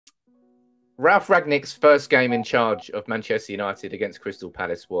Ralf RANGNICK'S first game in charge of Manchester United against Crystal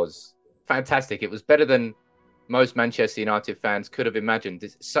Palace was fantastic. It was better than most Manchester United fans could have imagined.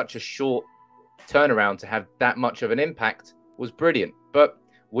 It's such a short turnaround to have that much of an impact was brilliant. But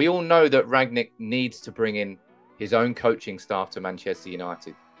we all know that Rangnick needs to bring in his own coaching staff to Manchester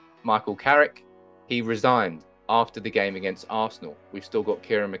United. Michael Carrick, he resigned after the game against Arsenal. We've still got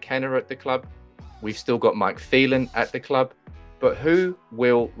Kieran McKenna at the club. We've still got Mike Phelan at the club. But who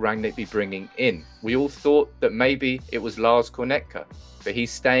will Rangnick be bringing in? We all thought that maybe it was Lars Kornetka, but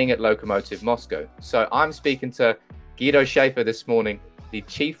he's staying at Lokomotiv Moscow. So I'm speaking to Guido Schafer this morning, the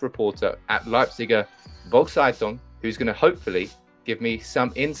chief reporter at Leipziger Volkszeitung, who's going to hopefully give me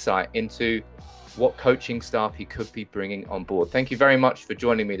some insight into what coaching staff he could be bringing on board. Thank you very much for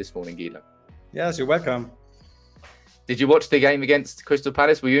joining me this morning, Guido. Yes, you're welcome. Did you watch the game against Crystal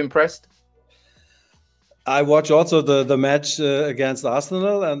Palace? Were you impressed? I watched also the match against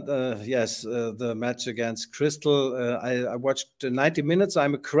Arsenal, and yes, the match against Crystal. I watched 90 minutes.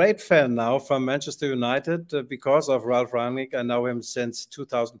 I'm a great fan now from Manchester United because of Ralf Rangnick. I know him since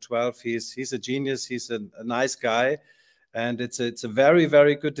 2012. He's a genius. He's a nice guy, and it's a very,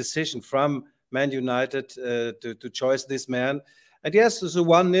 very good decision from Man United to choose this man. And yes, so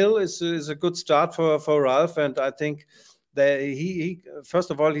 1-0 is a good start for Ralf, and I think he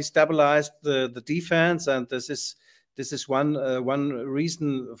first of all he stabilized the defense, and this is one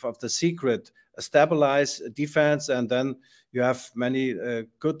reason of the secret: a stabilized defense, and then you have many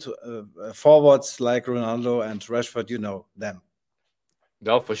good forwards like Ronaldo and Rashford. You know them.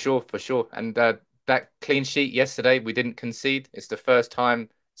 No, for sure, for sure. And that clean sheet yesterday, we didn't concede. It's the first time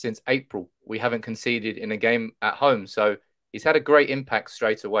since April we haven't conceded in a game at home. So he's had a great impact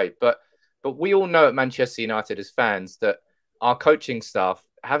straight away. But we all know at Manchester United as fans that our coaching staff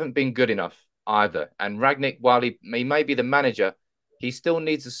haven't been good enough either. And Rangnick, while he may be the manager, he still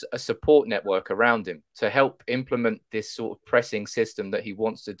needs a support network around him to help implement this sort of pressing system that he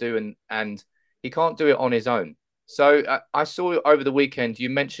wants to do. And he can't do it on his own. So I saw over the weekend, you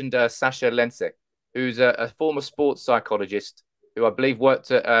mentioned Sascha Lense, who's a former sports psychologist who I believe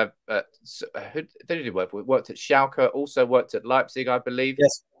worked at, who did he work with? Worked at Schalke, also worked at Leipzig, I believe.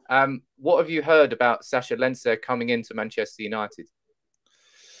 Yes. What have you heard about Sascha Lense coming into Manchester United?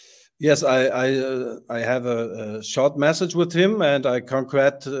 Yes, I have a short message with him, and I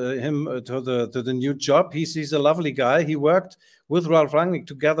congratulate him to the new job. He's a lovely guy. He worked with Ralf Rangnick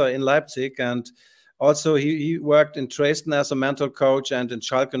together in Leipzig, and also he worked in Dresden as a mental coach and in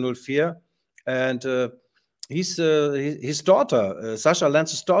Schalke 04. And his daughter, Sascha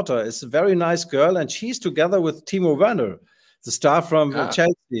Lense's daughter, is a very nice girl, and she's together with Timo Werner, the star from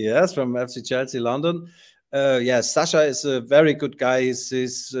Chelsea, yes, from FC Chelsea London. Yes, Sascha is a very good guy.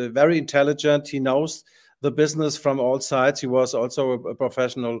 He's very intelligent. He knows the business from all sides. He was also a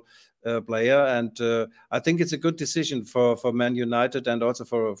professional player, and I think it's a good decision for Man United and also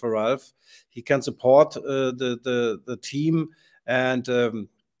for Ralf. He can support the team, and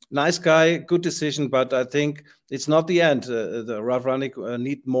nice guy, good decision. But I think it's not the end. The Ralf Rangnick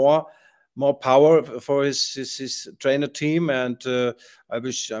need more power for his trainer team, and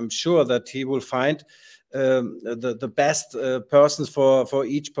I'm sure that he will find the best persons for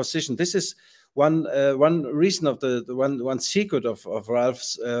each position. This is one reason of one secret of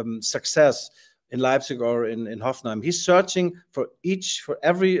Ralf's success in Leipzig or in Hoffenheim. He's searching for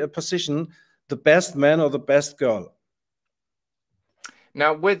every position the best man or the best girl.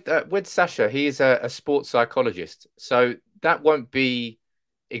 Now with Sascha, he's a sports psychologist, so that won't be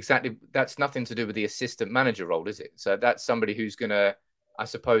exactly, that's nothing to do with the assistant manager role, is it? So that's somebody who's going to, I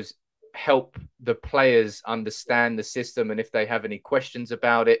suppose, help the players understand the system, and if they have any questions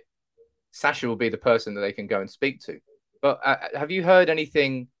about it, Sascha will be the person that they can go and speak to. But have you heard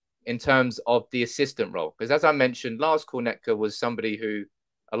anything in terms of the assistant role? Because as I mentioned, Lars Kornetka was somebody who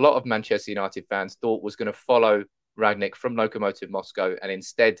a lot of Manchester United fans thought was going to follow Rangnick from Lokomotiv Moscow, and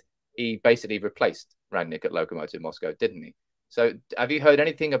instead he basically replaced Rangnick at Lokomotiv Moscow, didn't he? So have you heard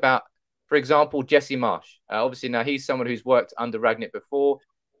anything about, for example, Jesse Marsch? Obviously now he's someone who's worked under Rangnick before,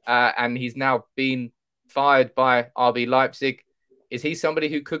 and he's now been fired by RB Leipzig. Is he somebody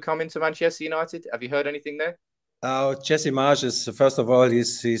who could come into Manchester United? Have you heard anything there? Jesse Marsch is, first of all,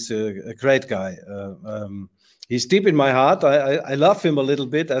 he's a great guy. He's deep in my heart. I love him a little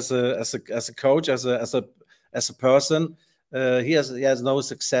bit as a coach, as a person. He has no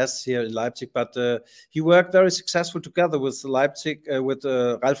success here in Leipzig, but he worked very successful together with Leipzig, with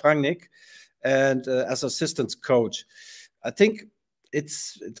Ralf Rangnick, and as assistant coach. I think it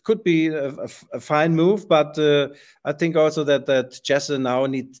could be a fine move, but I think also that Jesse now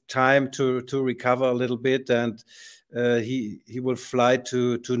needs time to recover a little bit, and He will fly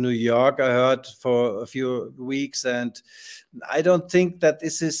to New York, I heard, for a few weeks, and I don't think that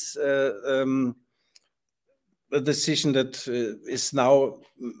this is a decision that is now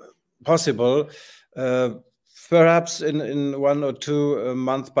possible. Perhaps in 1 or 2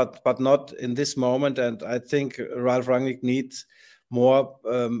 months, but not in this moment. And I think Ralf Rangnick needs more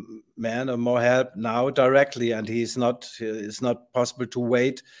men or more help now directly, and it's not possible to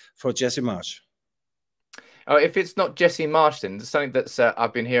wait for Jesse Marsch. Oh, if it's not Jesse Marsch, then something that's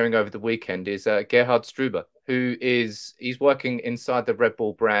I've been hearing over the weekend is Gerhard Struber, he's working inside the Red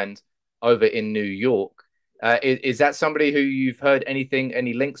Bull brand over in New York. Is that somebody who you've heard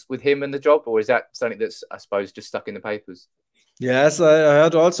any links with him in the job, or is that something that's, I suppose, just stuck in the papers? Yes, I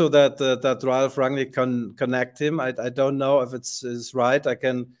heard also that Ralf Rangnick can connect him. I don't know if it's right. I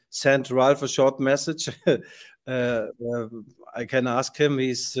can send Ralf a short message. I can ask him.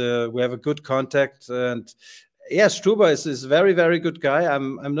 We have a good contact, and yeah, Struber is a very, very good guy.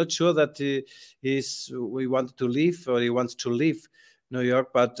 I'm not sure that we wanted to leave, or he wants to leave New York,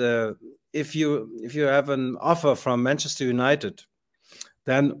 but if you have an offer from Manchester United,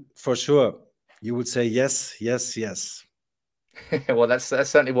 then for sure you would say yes, yes, yes. Well, that's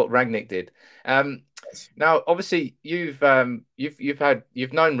certainly what Rangnick did. Now, obviously, you've known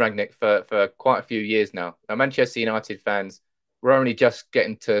Rangnick for quite a few years now. Now, Manchester United fans, we're only just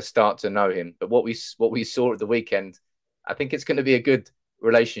getting to start to know him. But what we saw at the weekend, I think it's going to be a good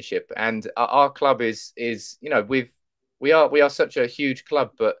relationship. And our club is we are such a huge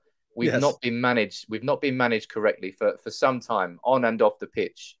club, but we've not been managed correctly for some time, on and off the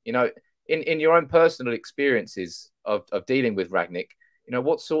pitch. You know, in your own personal experiences of dealing with Rangnick, you know,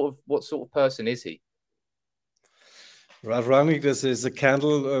 what sort of person is he? Ralf Rangnick is a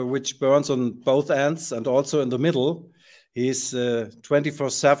candle which burns on both ends and also in the middle. He's a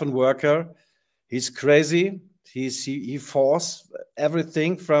 24/7 worker. He's crazy. He forces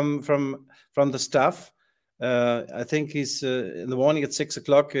everything from the staff. I think he's in the morning at 6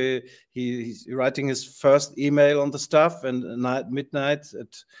 o'clock. He's writing his first email on the staff, and midnight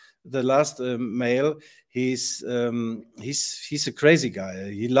at the last mail. He's a crazy guy.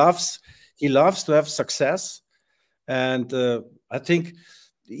 He loves to have success, and I think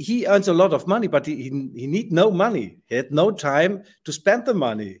he earns a lot of money, but he need no money. He had no time to spend the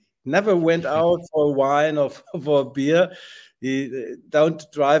money. Never went out for wine or for a beer. He don't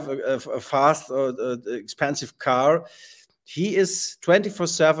drive a fast or expensive car. He is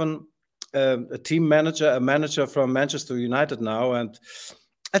 24/7 a team manager, a manager from Manchester United now, and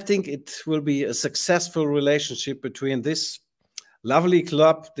I think it will be a successful relationship between this lovely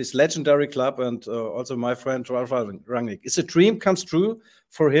club, this legendary club, and also my friend Ralf Rangnick. It's a dream comes true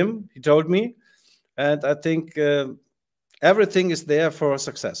for him, he told me, and I think everything is there for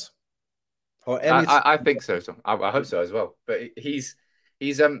success. I think so. I hope so as well. But he's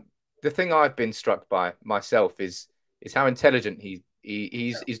the thing I've been struck by myself is how intelligent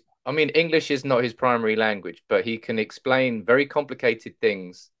he's. I mean, English is not his primary language, but he can explain very complicated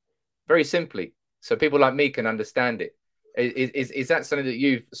things very simply, so people like me can understand it. Is that something that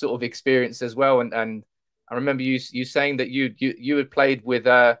you've sort of experienced as well? And I remember you saying that you had played with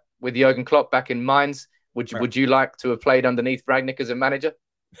Jurgen Klopp back in Mainz. Would you like to have played underneath Rangnick as a manager?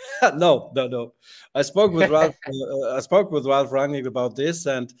 No. I spoke with Ralf. Ralf Rangnick about this,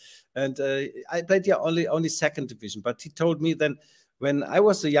 and I played only second division. But he told me then, when I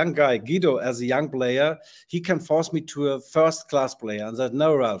was a young guy, Guido, as a young player, he can force me to a first class player. And I said,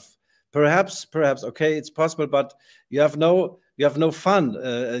 no, Ralf, perhaps, okay, it's possible, but you have no fun.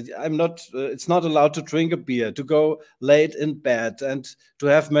 It's not allowed to drink a beer, to go late in bed, and to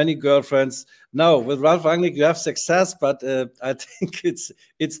have many girlfriends. No, with Ralf Rangnick you have success, but I think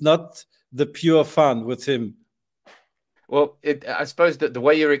it's not the pure fun with him. Well, I suppose that the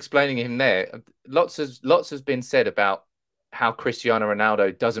way you're explaining him there, lots has been said about how Cristiano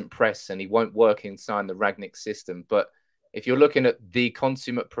Ronaldo doesn't press and he won't work inside the Rangnick system. But if you're looking at the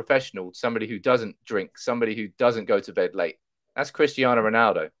consummate professional, somebody who doesn't drink, somebody who doesn't go to bed late, that's Cristiano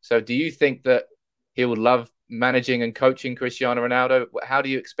Ronaldo. So do you think that he will love managing and coaching Cristiano Ronaldo? How do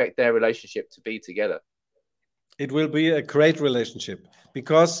you expect their relationship to be together? It will be a great relationship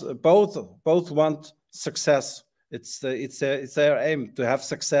because both want success. It's their aim to have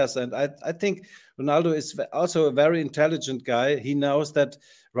success. And I think Ronaldo is also a very intelligent guy. He knows that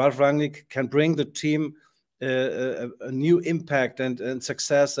Ralf Rangnick can bring the team a new impact and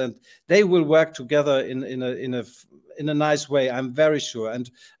success, and they will work together in a nice way. I'm very sure. And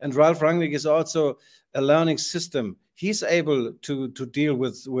Ralf Rangnick is also a learning system. He's able to deal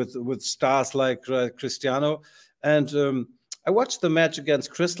with stars like Cristiano. And I watched the match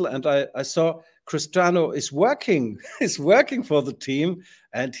against Crystal, and I saw Cristiano is working is working for the team,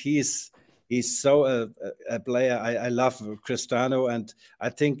 and he's so a player. I love Cristiano, and I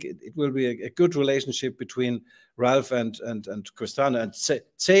think it will be a good relationship between Ralf and Cristiano. And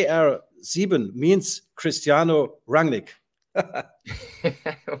CR7 means Cristiano Rangnick.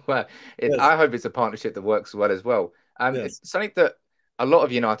 Well, Yes. I hope it's a partnership that works well as well. Yes. It's something that a lot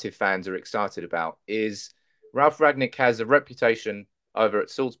of United fans are excited about is Ralf Rangnick has a reputation over at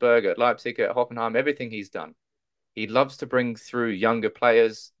Salzburg, at Leipzig, at Hoffenheim, everything he's done. He loves to bring through younger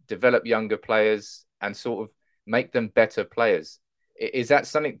players, develop younger players, and sort of make them better players. Is that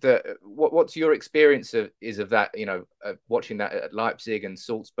something that, what's your experience of that, you know, watching that at Leipzig and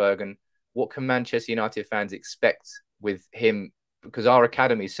Salzburg, and what can Manchester United fans expect with him? Because our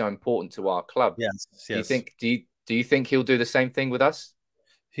academy is so important to our club. Yes. Yes. Do you think he'll do the same thing with us?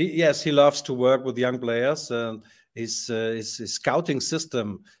 Yes, he loves to work with young players. His scouting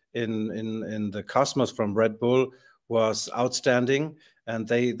system in the Cosmos from Red Bull was outstanding, and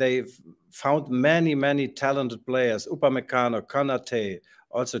they found many talented players. Upamecano, Konate,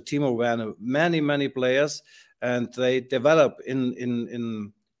 also Timo Werner, many players, and they develop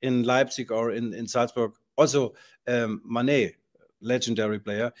in Leipzig or in Salzburg. Also Mané, legendary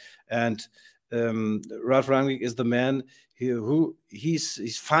player, and Ralf Rangnick is the man who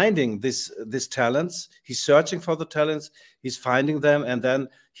he's finding these talents. He's searching for the talents. He's finding them, and then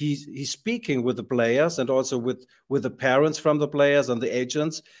he's speaking with the players and also with the parents from the players and the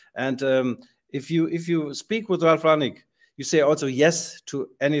agents. And if you speak with Ralf Rangnick, you say also yes to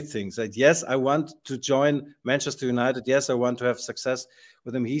anything. Say yes, I want to join Manchester United. Yes, I want to have success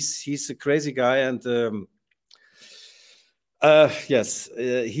with him. He's a crazy guy, and yes,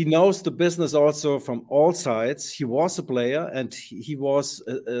 he knows the business also from all sides. He was a player, and he was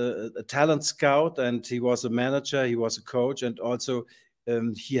a talent scout, and he was a manager, he was a coach, and also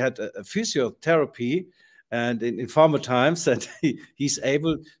he had a physiotherapy, and in former times, and he's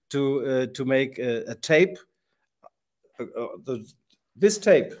able to make a tape. This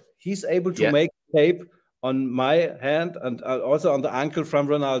tape, he's able to make tape on my hand and also on the ankle from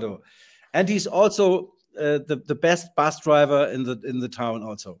Ronaldo, and he's also the best bus driver in the town.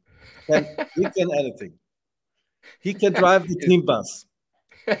 Also, he can anything. He can drive the team bus.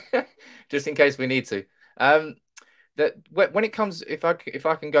 Just in case we need to. That when it comes, if I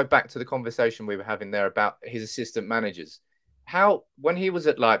can go back to the conversation we were having there about his assistant managers, when he was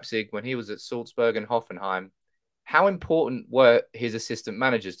at Leipzig, when he was at Salzburg and Hoffenheim, how important were his assistant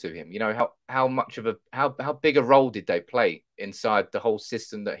managers to him? You know, how big a role did they play inside the whole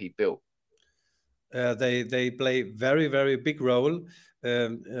system that he built? They play very big role.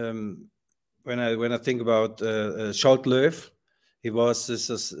 When I think about Scholt Löw, he was his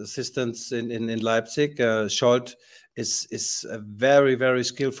assistant in Leipzig. Scholt is a very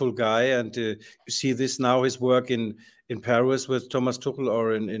skillful guy, and you see this now, his work in Paris with Thomas Tuchel,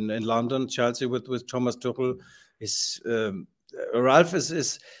 or in London, Chelsea with Thomas Tuchel. Ralf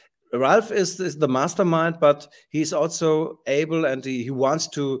is the mastermind, but he's also able, and he wants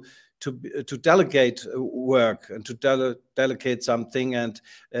to delegate work and to delegate something, and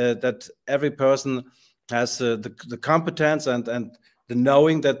that every person has the competence and the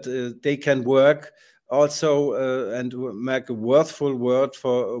knowing that they can work also and make a worthful work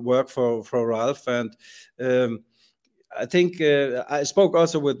for Ralf. And I think I spoke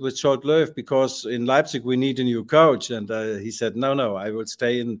also with Scholt Löw, because in Leipzig we need a new coach, and he said no, I will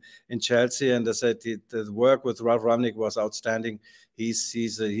stay in Chelsea. And I said the work with Ralf Rangnick was outstanding.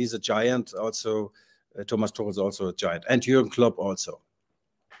 He's a giant. Also, Thomas Tuchel is also a giant, and Jürgen Klopp also.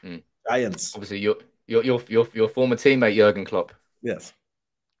 Giants. Obviously, your former teammate Jürgen Klopp. Yes.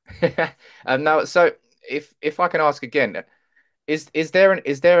 Now, so if I can ask again, is there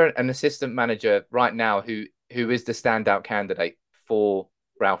an assistant manager right now who is the standout candidate for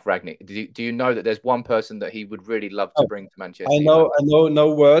Ralf Rangnick? Do you know that there's one person that he would really love to bring to Manchester? I know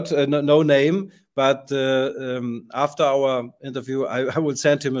no word, no name, but after our interview, I will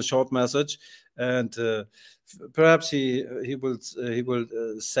send him a short message, and perhaps he will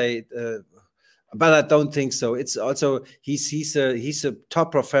say. But I don't think so. It's also he's a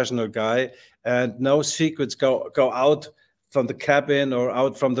top professional guy, and no secrets go out from the cabin or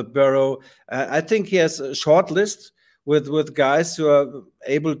out from the bureau. I think he has a short list with guys who are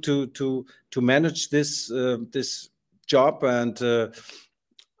able to manage this job. And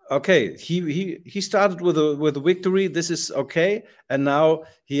okay, he started with a victory. This is okay, and now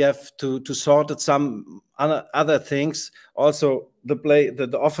he have to sort some other things. Also,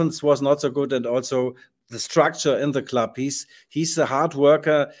 the offense was not so good, and also the structure in the club. He's a hard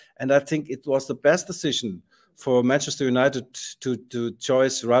worker, and I think it was the best decision for Manchester United to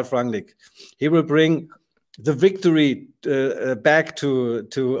choose Ralf Rangnick. He will bring the victory back to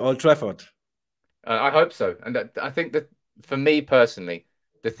Old Trafford. I hope so. And I think that for me personally,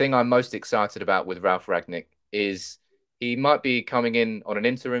 the thing I'm most excited about with Ralf Rangnick is he might be coming in on an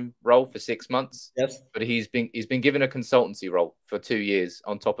interim role for 6 months. Yes, but he's been given a consultancy role for 2 years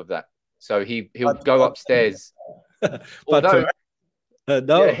on top of that. So he'll go upstairs. Although,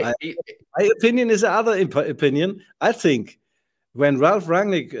 no, my opinion is another opinion. I think when Ralf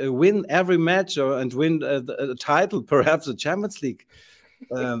Rangnick win every match and win a title, perhaps a Champions League,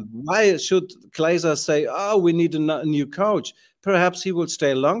 why should Glazer say, "Oh, we need a new coach"? Perhaps he will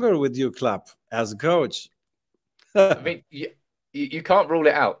stay longer with your club as a coach. I mean, you can't rule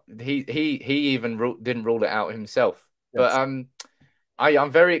it out. He even didn't rule it out himself. Yes. But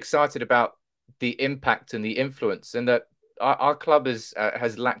I'm very excited about the impact and the influence, and that our club has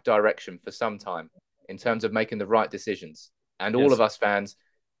lacked direction for some time in terms of making the right decisions. And all of us fans,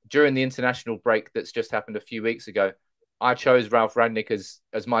 during the international break that's just happened a few weeks ago, I chose Ralf Rangnick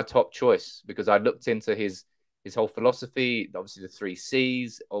as my top choice because I looked into his whole philosophy, obviously the 3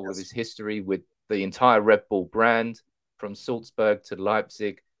 C's, all of his history with the entire Red Bull brand, from Salzburg to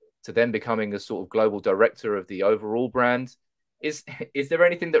Leipzig, to then becoming a sort of global director of the overall brand. Is there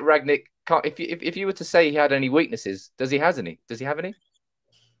anything that Rangnick can't? If you were to say he had any weaknesses, does he have any?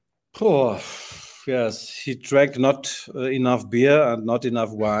 Oh, yes, he drank not enough beer and not enough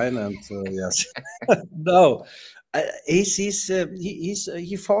wine, and yes, no,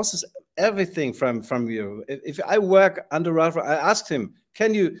 he forces everything from you. If I work under Ralf, I asked him,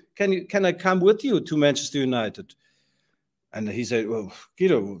 can I come with you to Manchester United? And he said, "Well,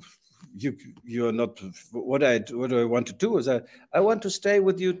 Guido, you are not. What do I want to do? Is I want to stay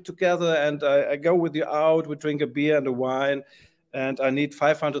with you together, and I go with you out. We drink a beer and a wine, and I need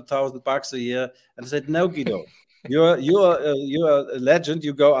 $500,000 a year." And I said, "No, Guido, you're a legend.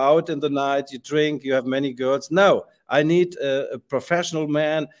 You go out in the night, you drink, you have many girls. No, I need a professional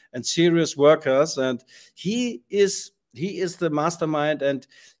man and serious workers, and he is the mastermind, and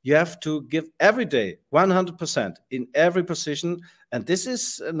you have to give every day 100% in every position. And this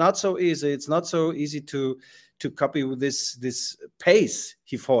is not so easy. It's not so easy to copy with this pace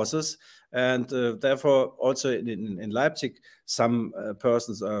he forces. And therefore, also in Leipzig, some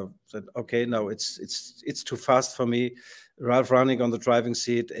persons said, okay, no, it's too fast for me. Ralf Rangnick on the driving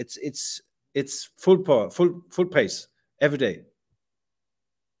seat. It's full power, full pace every day."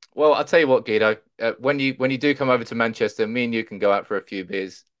 Well, I'll tell you what, Guido. When you do come over to Manchester, me and you can go out for a few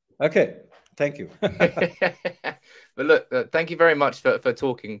beers. Okay, thank you. But look, thank you very much for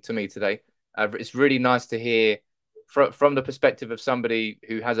talking to me today. It's really nice to hear from the perspective of somebody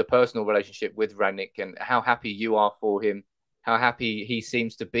who has a personal relationship with Rangnick, and how happy you are for him, how happy he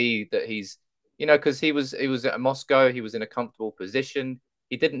seems to be that he's, because he was at Moscow, he was in a comfortable position.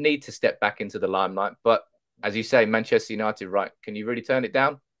 He didn't need to step back into the limelight, but as you say, Manchester United, right? Can you really turn it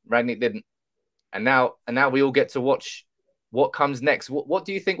down? Rangnick didn't, and now we all get to watch what comes next. What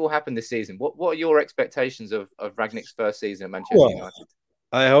do you think will happen this season? What are your expectations of Rangnick's first season at Manchester United?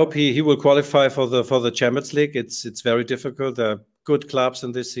 I hope he will qualify for the Champions League. It's very difficult. There are good clubs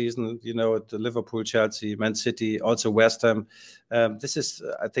in this season, the Liverpool, Chelsea, Man City, also West Ham. This is,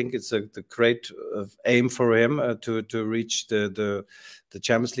 I think, it's the great aim for him to reach the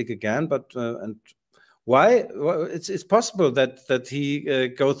Champions League again. But and why? Well, it's possible that he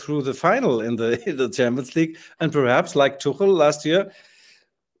go through the final in the Champions League, and perhaps like Tuchel last year,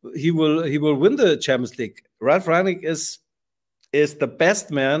 he will win the Champions League. Ralf Rangnick is the best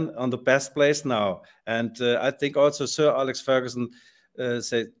man on the best place now, and I think also Sir Alex Ferguson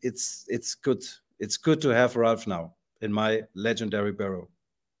said it's good to have Ralf now in my legendary borough.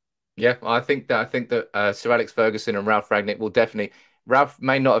 Yeah, I think that Sir Alex Ferguson and Ralf Rangnick will definitely. Ralf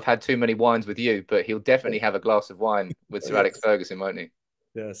may not have had too many wines with you, but he'll definitely have a glass of wine with Sir Alex Ferguson, won't he?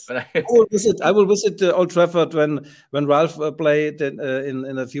 Yes. I will visit Old Trafford when Ralf played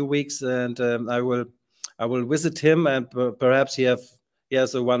in a few weeks, and I will visit him, and perhaps he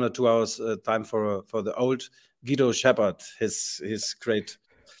has a 1 or 2 hours time for the old Guido Schafer, his great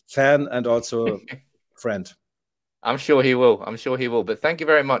fan and also friend. I'm sure he will. But thank you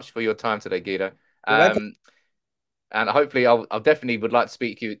very much for your time today, Guido. And hopefully, I'll definitely would like to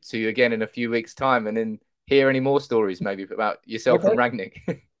speak to you again in a few weeks' time, and then hear any more stories maybe about yourself and Rangnick.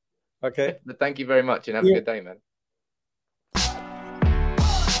 Okay. But thank you very much, and have a good day, man.